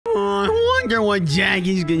wonder what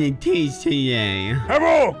Jackie's gonna teach today.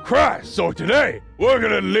 Hello, class. So today, we're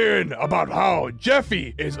gonna learn about how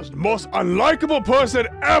Jeffy is the most unlikable person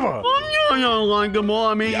ever. I'm not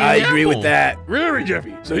unlikable. I mean, I agree with that. Really,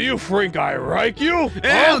 Jeffy? So you think I like you?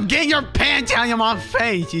 Ew, get your pants out of my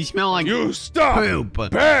face. You smell like You stop.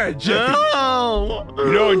 poop. Bad, Jeffy. Oh.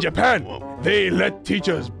 You know, in Japan, they let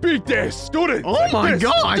teachers beat their students. Oh like my this.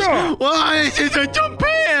 gosh! Duh. Why is it a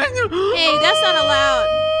Japan? Hey, that's not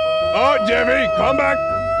allowed. Oh, Jeffy, come back.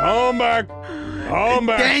 Come back. Come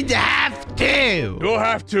back. They have to. You'll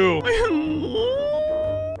have to.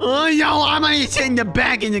 Oh no, I'm gonna sit in the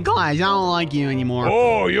back in the class. I don't like you anymore.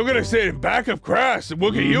 Oh, you're gonna sit in back of class.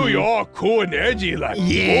 Look at you. You're all cool and edgy like.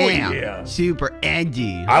 Yeah. Oh, yeah. Super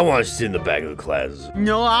edgy. I want to sit in the back of the class.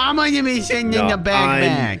 No, I'm gonna be sitting in the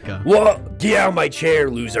back. Well, get out of my chair,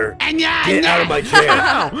 loser. And yeah, Get out of my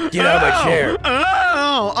chair. Get out of my chair.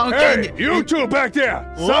 Oh, okay. Hey, you two back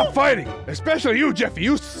there. Stop fighting. Especially you, Jeffy.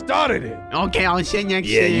 You started it. Okay, I'll sit next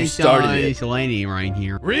Yeah, to you this, started it. this lady right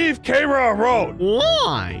here. Leave Kara alone.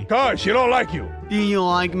 Why? Cause she don't like you. Do you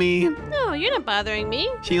like me? No, you're not bothering me.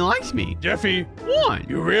 She likes me. Jeffy, What?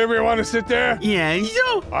 you really want to sit there? Yeah,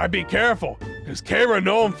 so. I'd be careful. Cause Kara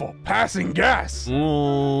known for passing gas.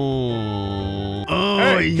 Oh. Oh,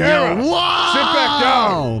 Hey, Kara, yeah. Whoa! sit back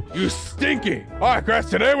down. You stinky. All right, guys,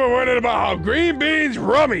 today we're learning about how green beans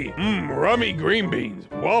rummy. Rummy green beans.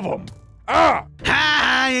 Love them. Ah!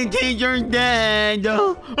 Hi, the teacher's dead.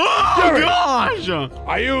 Oh, Jerry. gosh.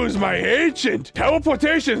 I use my ancient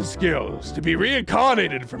teleportation skills to be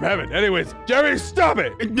reincarnated from heaven. Anyways, Jerry, stop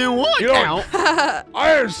it. Do what You know now?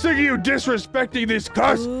 I am sick of you disrespecting this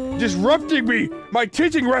class, disrupting me, my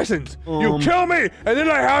teaching lessons. You kill me, and then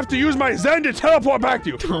I have to use my Zen to teleport back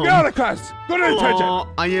to you. Get out of class. Go to detention. Oh,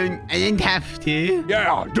 I didn't have to.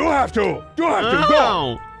 Yeah, do have to. Do have to. Go.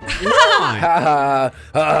 Oh. Why?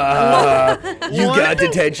 You got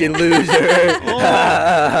detention, loser. Loser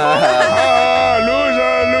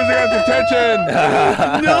got detention.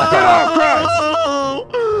 No. Get off class.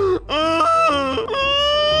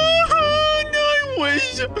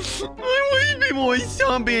 I wish people would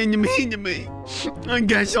stop being mean to me. I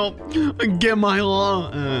guess I'll get my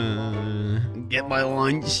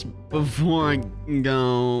lunch before I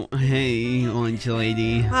go. Hey, lunch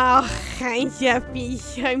lady. Oh, hi, Jeffy.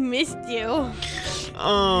 I missed you.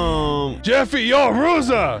 Jeffy, you're a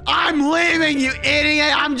loser. I'm leaving, you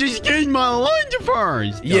idiot. I'm just getting my lunch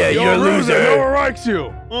first. Yeah, You're a loser. No one likes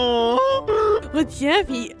you. Oh. Well,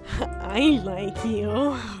 Jeffy, I like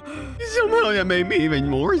you. Somehow that made me even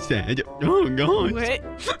more sad. Oh, gosh. What?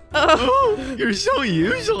 Oh, you're so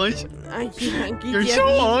useless. I can't You're so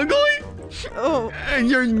ugly. Oh. And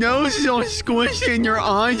your nose is all squishy and your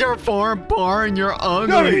eyes are far apart and you're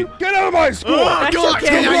ugly. Jeffy, get out of my school. Oh, That's God, okay.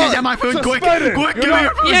 can I just have my food? Quick, Suspended. quick, give You're me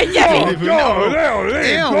your food. Yeah, Jeffy. Go,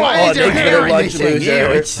 Ew, why is there thank you hair for in lunch, this thing? loser. Ew,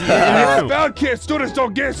 it's Bad kids, students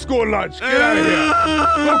don't get school lunch. Get out of here.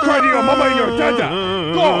 Go cry to your mama and your dada.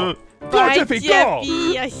 Go. Go, Bye, Jeffy, go.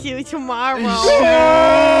 Jeffy. I'll see you tomorrow.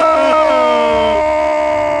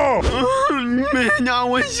 Go. Man, I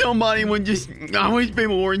wish somebody would I wish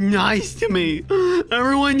people were nice to me.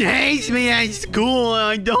 Everyone hates me at school and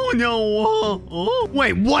I don't know why. Oh,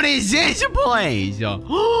 wait, what is this place?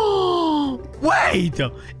 Wait,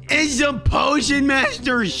 is the Potion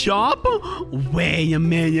Master's shop? Wait a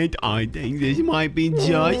minute, I think this might be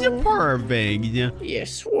just perfect.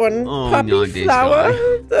 Yes, one not poppy this flower.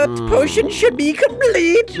 guy. That potion should be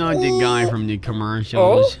complete. Not the guy from the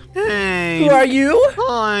commercials. Oh? Hey. Who are you?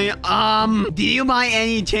 Hi, do you by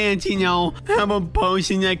any chance, have a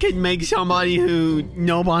potion that could make somebody who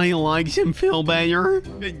nobody likes him feel better?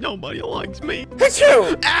 Nobody likes me.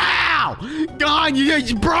 Achoo! Ow! God, you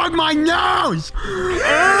just broke my nose!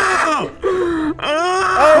 Ow!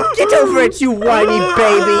 Oh, get over it, you whiny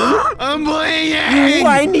baby. I'm bleeding! You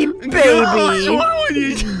whiny baby. Gosh, what would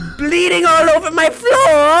you do? Bleeding all over my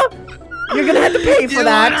floor. You're gonna have to pay for You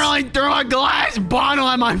that. literally threw a glass bottle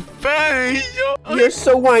at my face! You're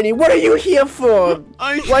so whiny. What are you here for?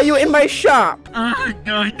 Why are you in my shop? I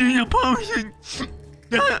need a potion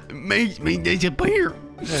that makes me disappear.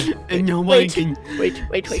 And nobody can... Wait.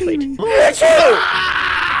 see me. Achoo!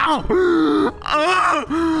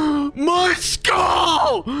 Ow! My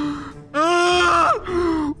skull!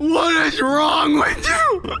 What is wrong with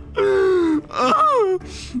you?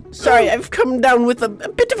 Sorry, I've come down with a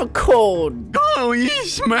bit of a cold. Oh, you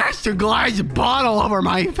smashed a glass bottle over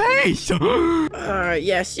my face.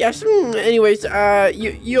 Yes. Anyways,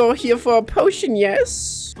 you're here for a potion,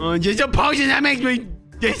 yes? Just a potion that makes me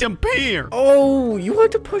disappear. Oh, you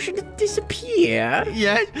want the potion to disappear?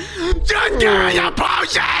 Yes. Just give me the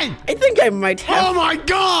potion! I think I might have. Oh my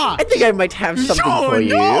god! I think I might have something So for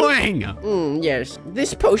you. annoying! Yes.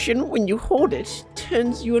 This potion, when you hold it,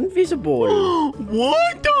 turns you invisible.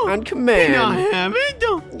 What? On Can I command. have it?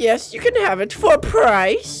 Yes, you can have it for a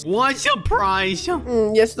price. What's the price?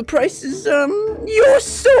 Yes, the price is, your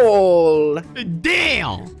soul.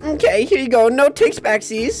 Deal! Okay, here you go. No takes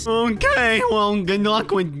backsies. Okay, well, good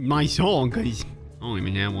luck with my soul, because I don't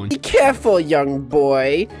even have one. Be careful, young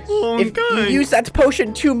boy. If you Okay. use that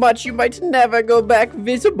potion too much, you might never go back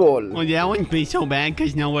visible. Well, that wouldn't be so bad,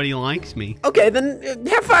 because nobody likes me. Okay, then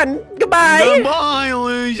have fun. Goodbye. Goodbye,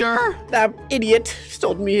 loser! That idiot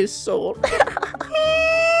stole me his soul.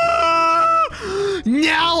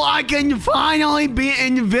 Now I can finally be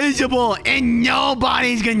invisible and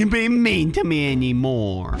nobody's gonna be mean to me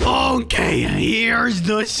anymore. Okay, here's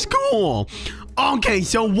the school. Okay,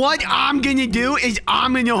 so what I'm gonna do is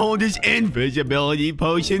I'm gonna hold this invisibility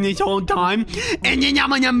potion this whole time, and then I'm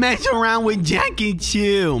gonna mess around with Jackie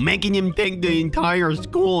too, making him think the entire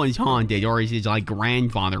school is haunted, or is his like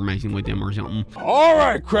grandfather messing with him or something. All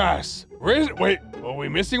right, Crass. Wait, are we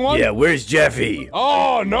missing one? Yeah, where's Jeffy?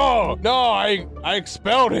 Oh, no, I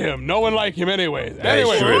expelled him. No one liked him anyways.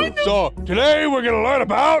 That's true. So today we're going to learn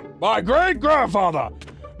about my great-grandfather.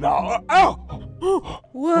 Now,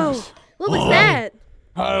 Whoa. What was that?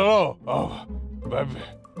 I don't know.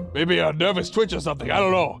 Maybe a nervous twitch or something. I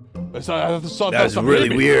don't know. That's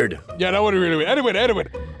really weird. Yeah, that would be really weird. Anyway,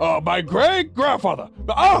 my great-grandfather.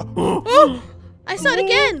 I saw it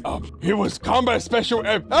again. He was combat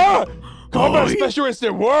specialist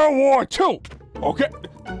in World War II. Okay.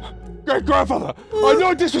 Great-grandfather.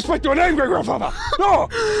 No disrespect to your name, great-grandfather. No.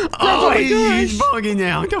 Oh, he's bugging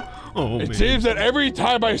out. Oh, It man. seems that every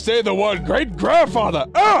time I say the word great-grandfather,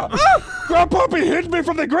 Grandpappy hits me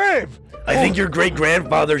from the grave. I think your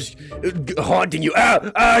great-grandfather's haunting you.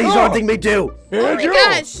 He's haunting me too. Oh my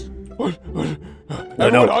gosh.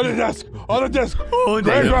 Everyone, on the desk. Oh, they have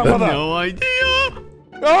Great-grandfather. no idea.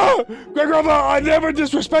 Great-grandpa, I never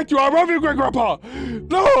disrespect you. I love you, great-grandpa.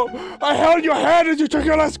 No, I held your hand as you took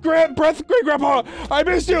your last breath, great-grandpa. I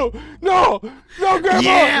miss you. No,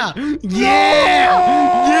 grandpa. Yeah.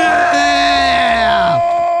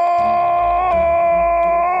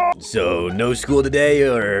 So, no school today,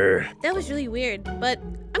 or? That was really weird, but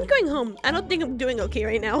I'm going home. I don't think I'm doing okay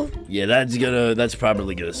right now. Yeah, that's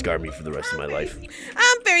probably gonna scar me for the rest of my life.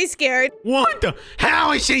 I'm very scared. What the?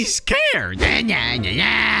 How is she scared?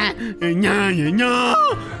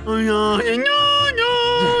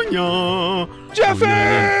 Jeffy!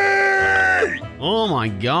 Oh my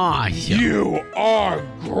gosh. You are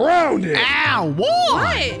grounded. Ow, what?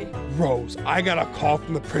 Why? Rose, I got a call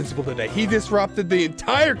from the principal today. He disrupted the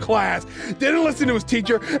entire class, didn't listen to his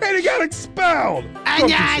teacher, and he got expelled.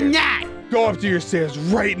 Go up to your stairs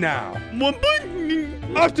right now.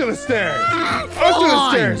 Up to the stairs. Up to the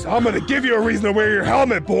stairs. I'm gonna give you a reason to wear your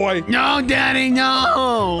helmet, boy. No, Daddy,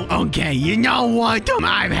 no. Okay, you know what?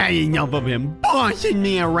 I've had enough of him bossing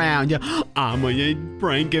me around. I'm gonna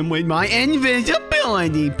prank him with my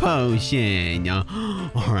invisibility potion.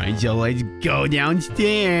 All right, so let's go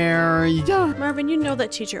downstairs. Marvin, you know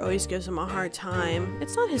that teacher always gives him a hard time.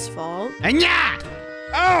 It's not his fault. And yeah.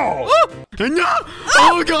 Ow! No!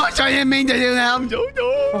 Oh gosh, I didn't mean to do that. I'm so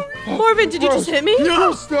sorry. Marvin, did you just hit me?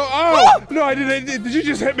 No! No, I didn't. Did you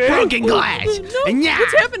just hit me? Broken glass! No, Yeah.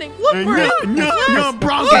 what's happening? Look, Marvin. No,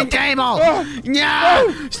 broken table!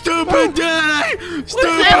 No! Stupid daddy!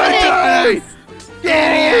 Stupid daddy!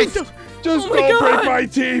 Idiot! Just Oh my don't break God. my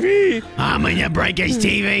TV! I'm gonna break his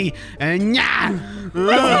TV and no!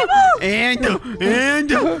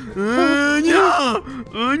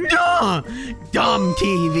 Dumb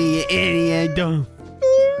TV, idiot!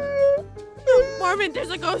 Marvin, there's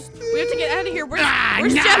a ghost. We have to get out of here. Where's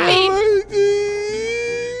No. Jeffy?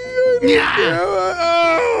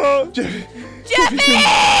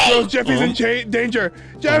 Jeffy! Rose, Jeffy's in danger.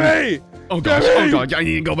 Jeffy! Oh gosh, Jeffy! I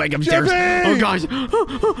need to go back upstairs. Jeffy! Oh gosh.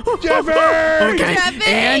 Jeffy! Okay, Jeffy!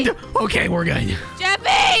 and okay, we're good.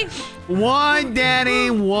 Jeffy! One, Daddy,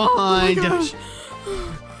 one.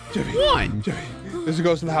 Jeffy, One. Jeffy, there's a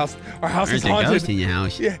ghost in the house. Our house There's is a haunted. ghost in your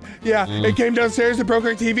house. Yeah, it came downstairs and broke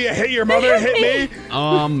our TV. It hit your mother, it hit me.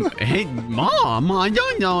 Hey, Mom, I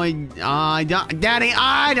don't know. Daddy,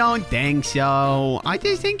 I don't think so. I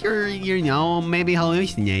just think you're maybe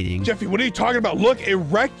hallucinating. Jeffy, what are you talking about? Look, it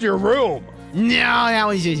wrecked your room. No, that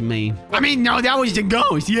was just me. I mean, no, that was the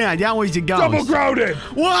ghost. Yeah, that was the ghost. Double grounded.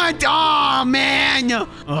 What? Oh, man.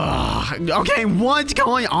 Okay, what's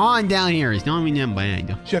going on down here? It's not even that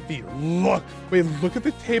bad. Jeffy, look. Wait, look at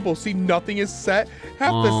the table. See, nothing is set.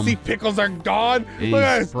 Half the sea pickles are gone. Look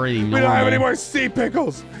at this. We don't have any more sea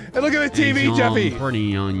pickles. And look at the TV, Jeffy.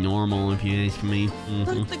 Pretty normal, if you ask me.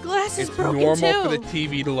 Look, the glass is broken too. It's too. normal for the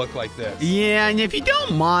TV to look like this. Yeah, and if you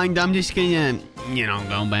don't mind, I'm just gonna,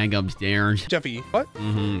 go back upstairs. Jeffy, what?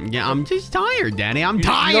 Yeah, I'm just tired, Daddy. I'm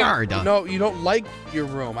tired. No, you don't like your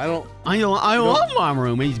room. I love my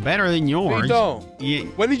room. It's better than yours. You don't. Yeah.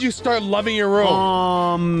 When did you start loving your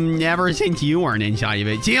room? Ever since you weren't inside of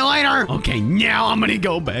it. See you later. Okay, now I'm gonna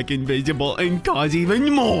go back invisible and cause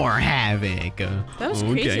even more havoc. That was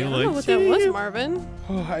crazy. I don't know what that was, Marvin.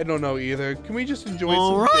 Oh, I don't know either. Can we just enjoy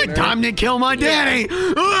All some right, dinner? time to kill my daddy.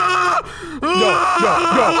 No.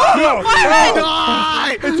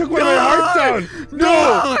 It took one of my hearts down.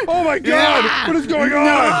 No. Oh my God. What is going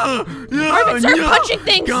on? Marvin, start punching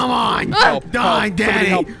things. Come on. Die, Daddy.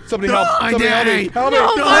 Somebody help. Somebody help me. Help me.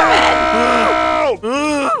 No,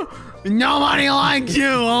 Help. Nobody likes you.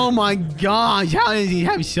 Oh my gosh. How does he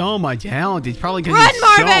have so much health? It's probably because Run, he's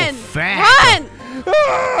Marvin. so fat. Run.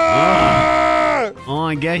 Oh,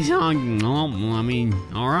 I guess all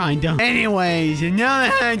right. Anyways, now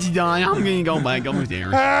that that's done, I'm gonna go back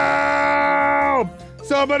upstairs. Help!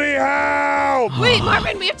 Somebody help! Wait,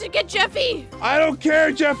 Marvin, we have to get Jeffy. I don't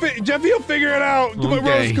care, Jeffy. Jeffy will figure it out. Come on,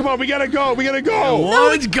 Rose, come on. We gotta go.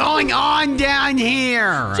 What's going on down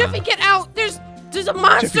here? Jeffy, get out. There's a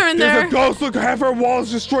monster Jeffy, in there. There's a ghost. Look, half our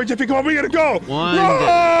walls destroyed. Jeffy, come on. We gotta go.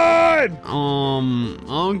 Run!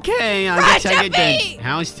 Okay. I guess I Jeffy! get the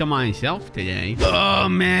house to myself today. Oh,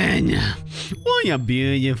 man. What a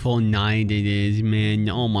beautiful night it is, man.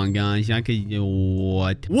 Oh, my gosh. I could do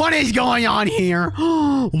what? What is going on here?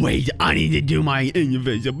 Wait, I need to do my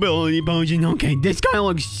invisibility potion. Okay, this guy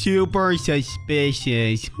looks super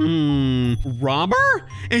suspicious. Robber?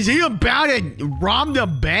 Is he about to rob the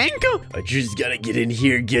bank? I just gotta get in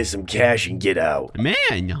here, get some cash, and get out.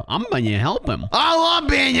 Man, I'm gonna help him. I love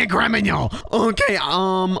being a criminal. Okay,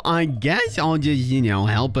 I guess I'll just,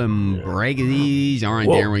 help him break these. All right,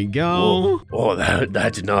 there we go. Oh,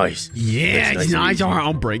 that's nice. Yeah, that's it's nice. All right,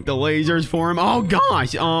 I'll break the lasers for him. Oh,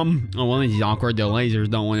 gosh. Oh, well, this is awkward. The lasers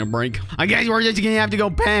don't want to break. I guess we're just gonna have to go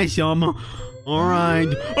past them. All right.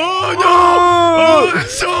 Oh, no! Oh,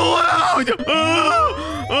 it's so loud!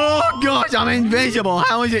 Oh, gosh, I'm invisible.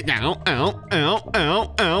 How is it now?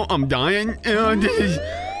 Ow. I'm dying. This is...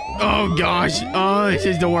 Oh, gosh. Oh, this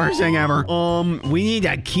is the worst thing ever. We need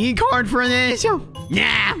a key card for this?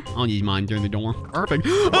 Nah, I'll use mine through the door. Perfect.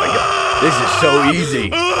 Oh my God. This is so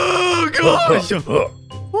easy. Oh, gosh.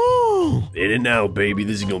 In and out, baby.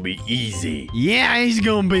 This is gonna be easy. Yeah, it's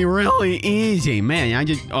gonna be really easy. Man,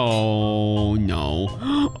 oh, no.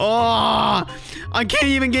 Oh, I can't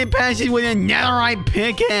even get past it with a netherite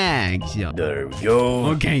pickaxe. There we go.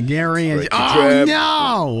 Okay, there he is. Oh,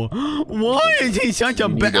 no. Why is he such a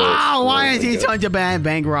bad... why is he such a bad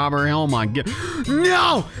bank robber? Oh, my God.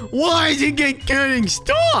 No. Why is he getting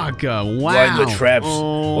stuck? Wow. Why are the traps?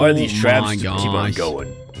 Why are these traps keep on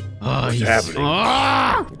going? What's happening?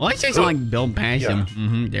 Let's just build past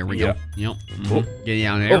him. There we go. Yep. Get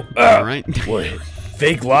out there. All right. What?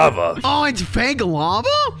 Fake lava. Oh, it's fake lava?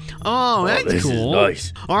 Oh, that's this cool.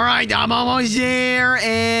 Is nice. All right, I'm almost there,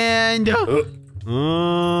 and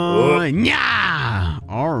yeah.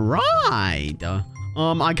 All right.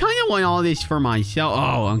 I kind of want all this for myself.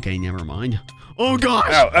 Oh, okay, never mind. Oh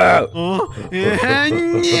gosh. Ow.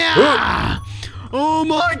 And yeah. Oh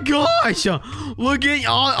my gosh! Look at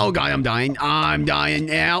oh god, I'm dying. I'm dying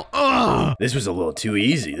now. Ugh. This was a little too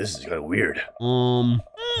easy. This is kind of weird.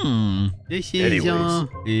 This is Anyways.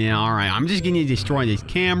 yeah, all right. I'm just gonna destroy this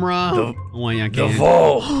camera. The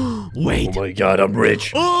vault. Wait. Oh my god, I'm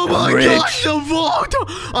rich. Oh my gosh, the vault!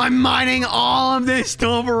 I'm mining all of this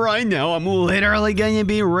stuff right now. I'm literally gonna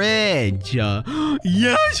be rich.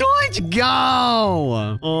 Yes, let's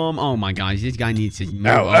go. Oh my gosh, this guy needs to move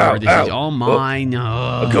over. This is all mine.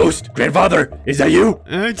 A ghost? Grandfather? Is that you?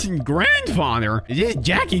 It's grandfather. Is this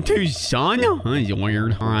Jackie 2's son? That's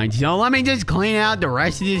weird. All right, so let me just clean out the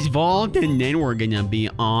rest of this vault, and then we're gonna be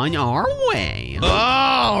on our way.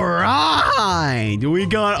 All right, we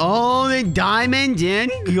got all all the diamonds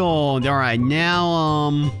and gold. All right,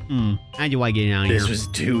 now, how do I get out of here? This was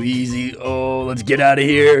too easy. Oh, let's get out of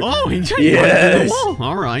here. Oh, he just yes.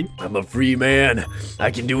 All right. I'm a free man.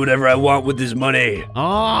 I can do whatever I want with this money.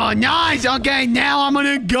 Oh, nice. Okay, now I'm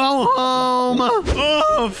gonna go home.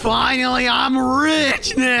 Oh, finally, I'm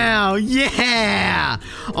rich now. Yeah.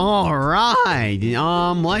 All right.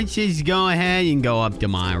 Let's just go ahead and go up to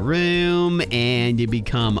my room and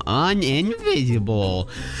become uninvisible.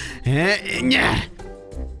 Hey, yeah.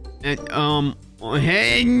 Hey,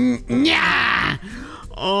 yeah.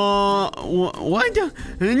 What?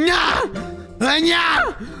 No.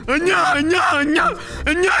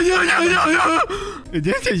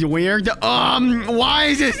 This is weird. Why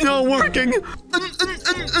is this not working?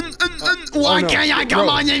 Why can't I come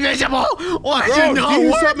on invisible? Why is it not working? Did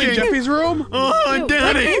you something in Jeffy's room? Oh,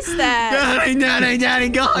 Daddy. What is that? Daddy,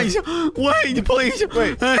 guys. Wait, please.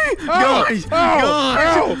 Wait. Hey, Guys.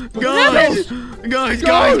 No, it's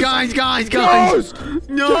not a ghost.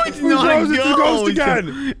 It's a ghost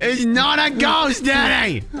again. It's not a ghost,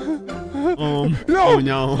 Daddy. No. Oh,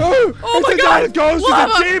 no. Oh, my God. It's a ghost.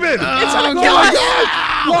 It's a demon. It's a Oh, ghost.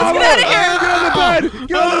 Let's get out of here. Get on the bed.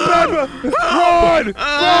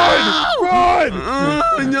 Run.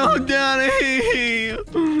 No, Daddy.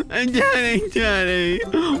 Daddy.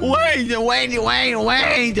 Wait.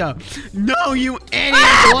 No, you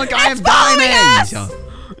idiot. Look, I have diamonds.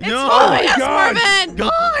 No. Oh, yes, God. Marvin.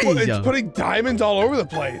 Guys. It's putting diamonds all over the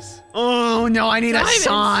place. Oh, no, I need Diamonds. a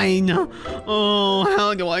sign. Oh,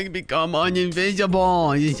 how do I become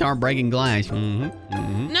uninvisible? I just start breaking glass. No.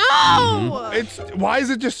 Why is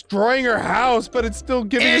it destroying her house, but it's still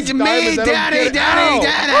giving us It's diamonds? me, I don't get it.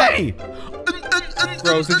 Daddy.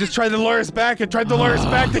 Rose, it just tried to lure us back. It tried to lure us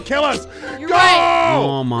back to kill us. You're Go! right.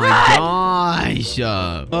 Oh my gosh.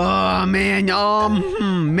 Oh man.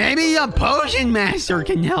 Maybe a potion master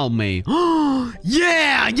can help me.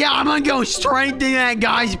 Yeah, I'm gonna go straight to that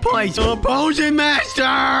guy's place. A potion master.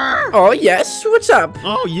 Oh, yes. What's up?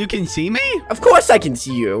 Oh, you can see me? Of course I can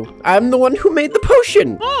see you. I'm the one who made the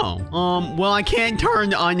potion. Oh, well, I can't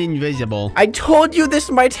turn uninvisible. I told you this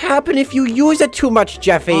might happen if you use it too much,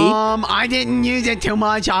 Jeffy. I didn't use it too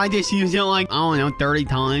much. I just used it like, I don't know, 30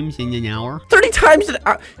 times in an hour. 30 times an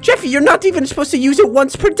hour. Jeffy, you're not even supposed to use it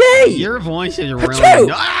once per day. Your voice is really... Achoo!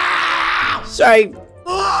 Ah! Sorry.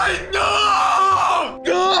 Oh, no!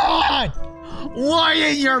 God! What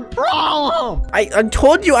is your problem? I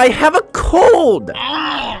told you I have a cold.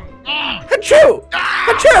 Achoo!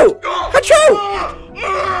 Achoo! Achoo!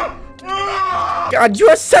 God, you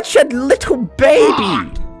are such a little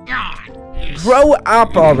baby. Grow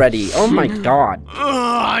up already. Oh my God.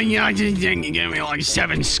 Yeah, I just think you gave me like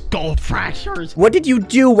 7 skull fractures. What did you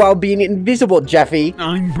do while being invisible, Jeffy?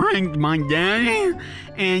 I pranked my daddy,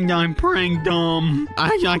 and I pranked,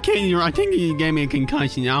 I can't even, I think he gave me a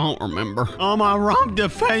concussion, I don't remember. I robbed the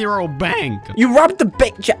federal bank. You robbed the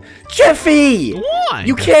bank, Jeffy! What?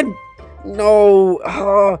 You can't... No.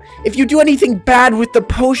 If you do anything bad with the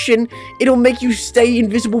potion, it'll make you stay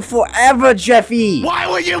invisible forever, Jeffy. Why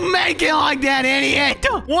would you make it like that, idiot?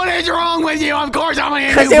 What is wrong with you? Of course I'm gonna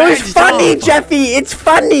do Because it was funny, Jeffy. It's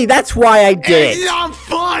funny. That's why I did It's not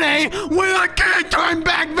funny when I can't turn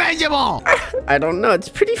back visible. I don't know. It's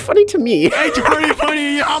pretty funny to me. It's pretty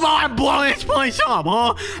funny. How about I blow this place up,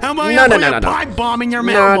 huh? How about No, I no, put no, a no, no. pipe bomb in your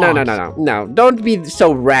mailbox? No. Don't be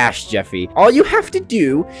so rash, Jeffy. All you have to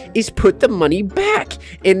do is put the money back.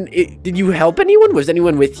 And did you help anyone? Was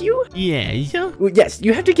anyone with you? Yes. Well, yes,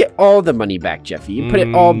 you have to get all the money back, Jeffy. You put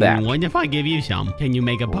it all back. What if I give you some? Can you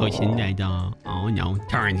make a potion that, oh no,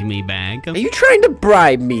 turns me back? Are you trying to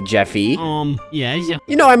bribe me, Jeffy? Yes.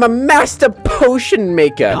 You know, I'm a master potion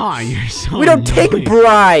maker. Oh, you're so We don't take annoying.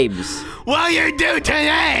 bribes. Well, you do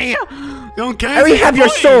today. Okay. I already have your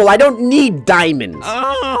soul. I don't need diamonds.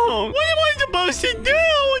 Oh, what am I supposed to do?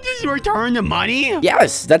 Just return the money?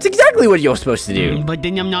 Yes, that's exactly what you're supposed to do. But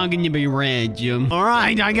then I'm not going to be rich. All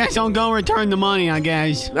right, I guess I'll go return the money, I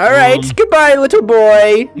guess. All right, goodbye, little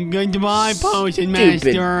boy. Goodbye, potion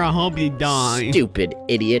master. I hope you die. Stupid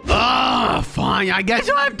idiot. Fine. I guess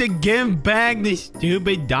I'll have to give back the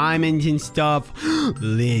stupid diamonds and stuff.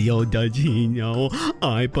 Little does he know,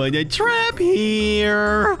 I put a trap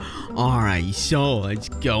here. All right, so let's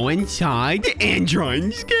go inside and try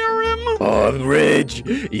and scare him. Oh, I'm rich.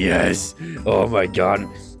 Yes. Oh my God.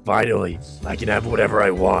 Finally, I can have whatever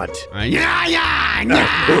I want.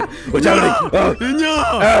 Yeah. What's happening?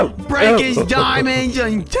 No. Break his diamonds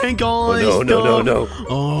and take all his stuff. No.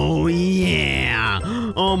 Oh, yeah.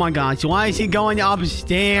 Oh, my gosh. Why is he going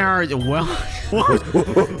upstairs? Well,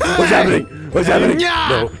 What's happening? What's happening?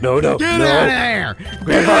 Yeah. No. Get out of there.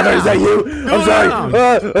 Grandfather, is that you? I'm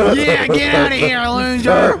sorry. Yeah, get out of here,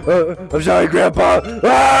 loser. I'm sorry, Grandpa.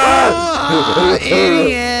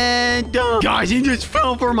 Idiot. Guys, he just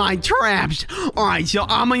fell for my traps. All right, so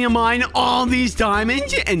I'm going to mine all these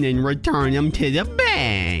diamonds and then return them to the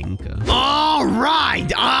bank. All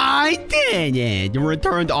right, I did it.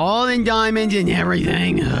 Returned all the diamonds and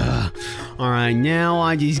everything. All right, now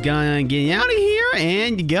I just gotta get out of here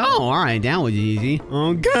and go. All right, that was easy.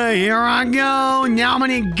 Okay, here I go. Now I'm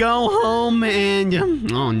gonna go home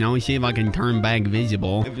and, oh no, see if I can turn back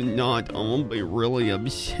visible. If not, I'm gonna be really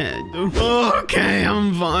upset. Okay,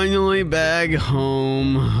 I'm finally back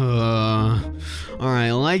home. All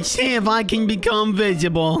right, let's see if I can become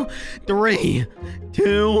visible. 3,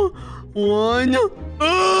 2, 1.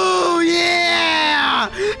 Oh, yeah!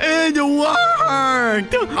 It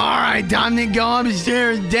worked! Alright, time to go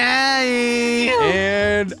upstairs, Daddy!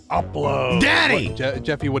 And upload. Daddy! What,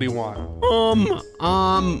 Jeffy, what do you want?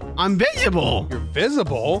 I'm visible. You're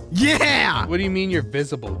visible? Yeah! What do you mean you're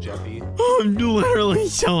visible, Jeffy? I'm literally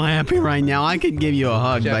so happy right now. I could give you a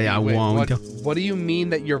hug, Jeffy, but I won't. What do you mean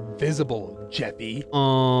that you're visible, Jeffy?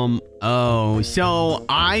 Oh, so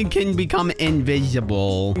I can become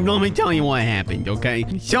invisible. Let me tell you what happened, okay?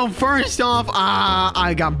 So first off,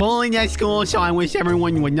 I got bullied at school, so I wish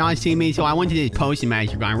everyone would not see me. So I went to this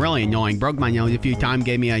postmaster guy, really annoying. Broke my nose a few times,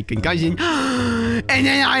 gave me a concussion. And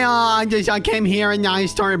then I came here and I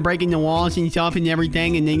started breaking the walls and stuff and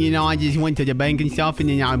everything. And then, you know, I just went to the bank and stuff. And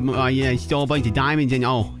then I stole a bunch of diamonds. And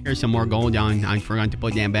oh, here's some more gold on. I forgot to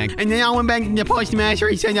put that back. And then I went back to the postmaster.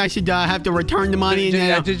 He said I should have to return the money.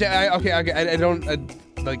 Okay, I don't,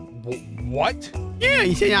 like, what? Yeah,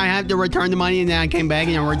 he said I have to return the money, and then I came back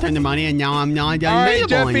and I returned the money, and now I'm not invisible anymore.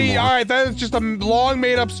 All right, Jeffy, all right, that is just a long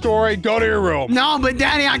made-up story. Go to your room. No, but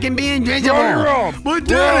Daddy, I can be invisible. Go to your room. But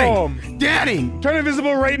Daddy, Daddy. Turn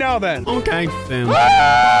invisible right now, then. Okay, fam.